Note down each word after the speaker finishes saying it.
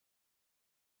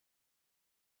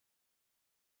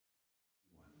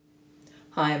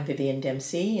Hi, I'm Vivian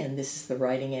Dempsey, and this is the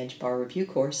Writing Edge Bar Review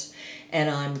course, and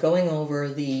I'm going over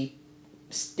the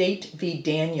State v.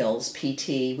 Daniels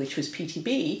PT, which was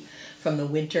PTB, from the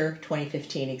winter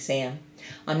 2015 exam.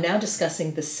 I'm now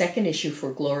discussing the second issue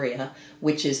for Gloria,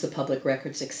 which is the public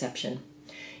records exception.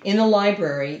 In the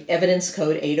library, Evidence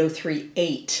Code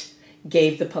 8038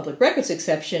 gave the public records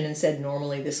exception and said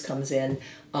normally this comes in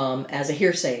as a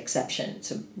hearsay exception.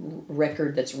 It's a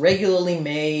record that's regularly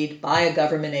made by a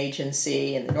government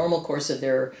agency in the normal course of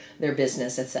their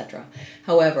business, etc.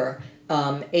 However,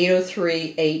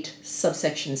 8038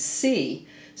 subsection C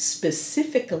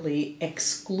specifically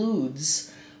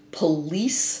excludes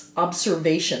police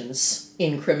observations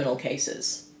in criminal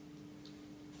cases.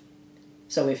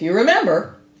 So if you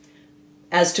remember,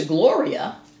 as to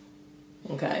Gloria,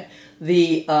 okay,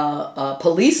 the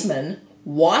policeman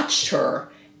watched her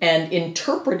and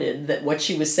interpreted that what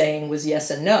she was saying was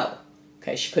yes and no.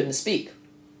 Okay, she couldn't speak.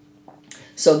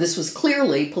 So this was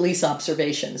clearly police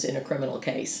observations in a criminal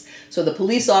case. So the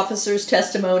police officer's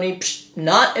testimony,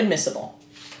 not admissible.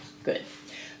 Good.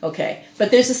 Okay,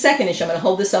 but there's a second issue. I'm going to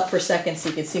hold this up for a second so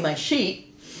you can see my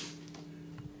sheet.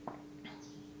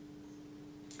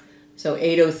 So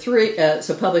 803,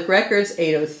 so public records,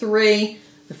 803.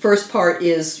 The first part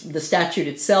is the statute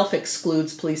itself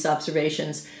excludes police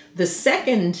observations. The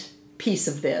second piece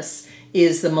of this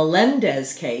is the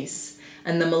Melendez case.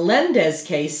 And the Melendez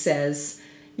case says,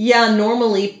 yeah,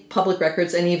 normally public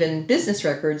records and even business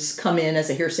records come in as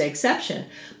a hearsay exception.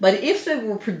 But if they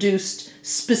were produced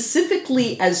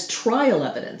specifically as trial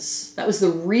evidence, that was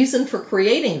the reason for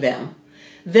creating them,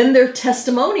 then they're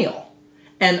testimonial.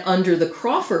 And under the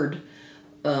Crawford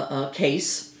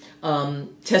case,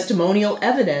 testimonial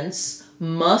evidence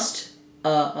must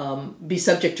be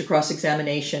subject to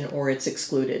cross-examination or it's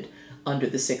excluded under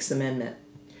the Sixth Amendment.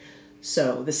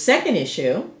 So the second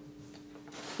issue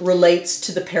relates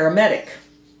to the paramedic.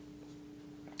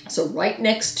 So right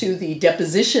next to the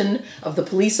deposition of the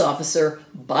police officer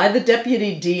by the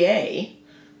deputy DA,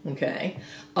 okay,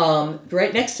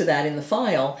 right next to that in the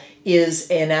file is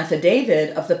an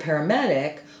affidavit of the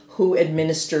paramedic who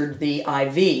administered the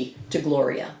IV to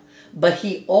Gloria. But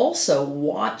he also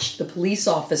watched the police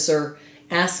officer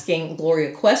asking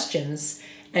Gloria questions,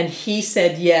 and he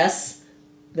said yes.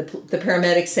 The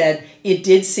paramedic said it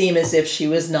did seem as if she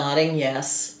was nodding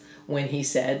yes when he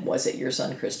said, was it your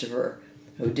son Christopher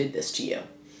who did this to you?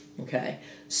 Okay,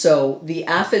 so the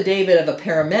affidavit of a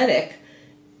paramedic,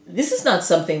 this is not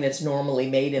something that's normally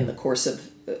made in the course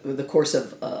of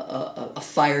a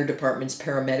fire department's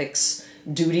paramedics'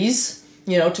 duties,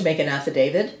 you know, to make an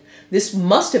affidavit. This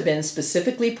must have been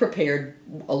specifically prepared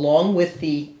along with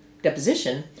the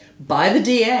deposition by the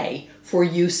DA for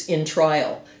use in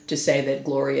trial to say that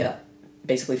Gloria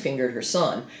basically fingered her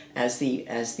son as the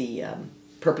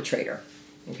perpetrator.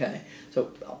 Okay,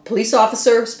 so police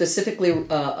officer specifically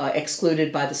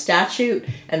excluded by the statute,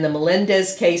 and the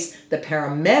Melendez case, the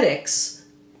paramedics'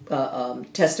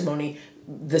 testimony,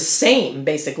 the same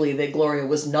basically that Gloria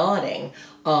was nodding,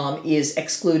 is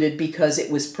excluded because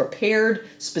it was prepared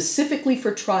specifically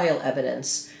for trial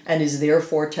evidence and is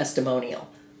therefore testimonial.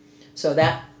 So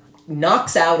that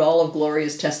knocks out all of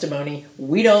Gloria's testimony.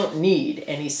 We don't need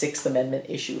any Sixth Amendment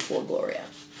issue for Gloria.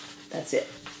 That's it.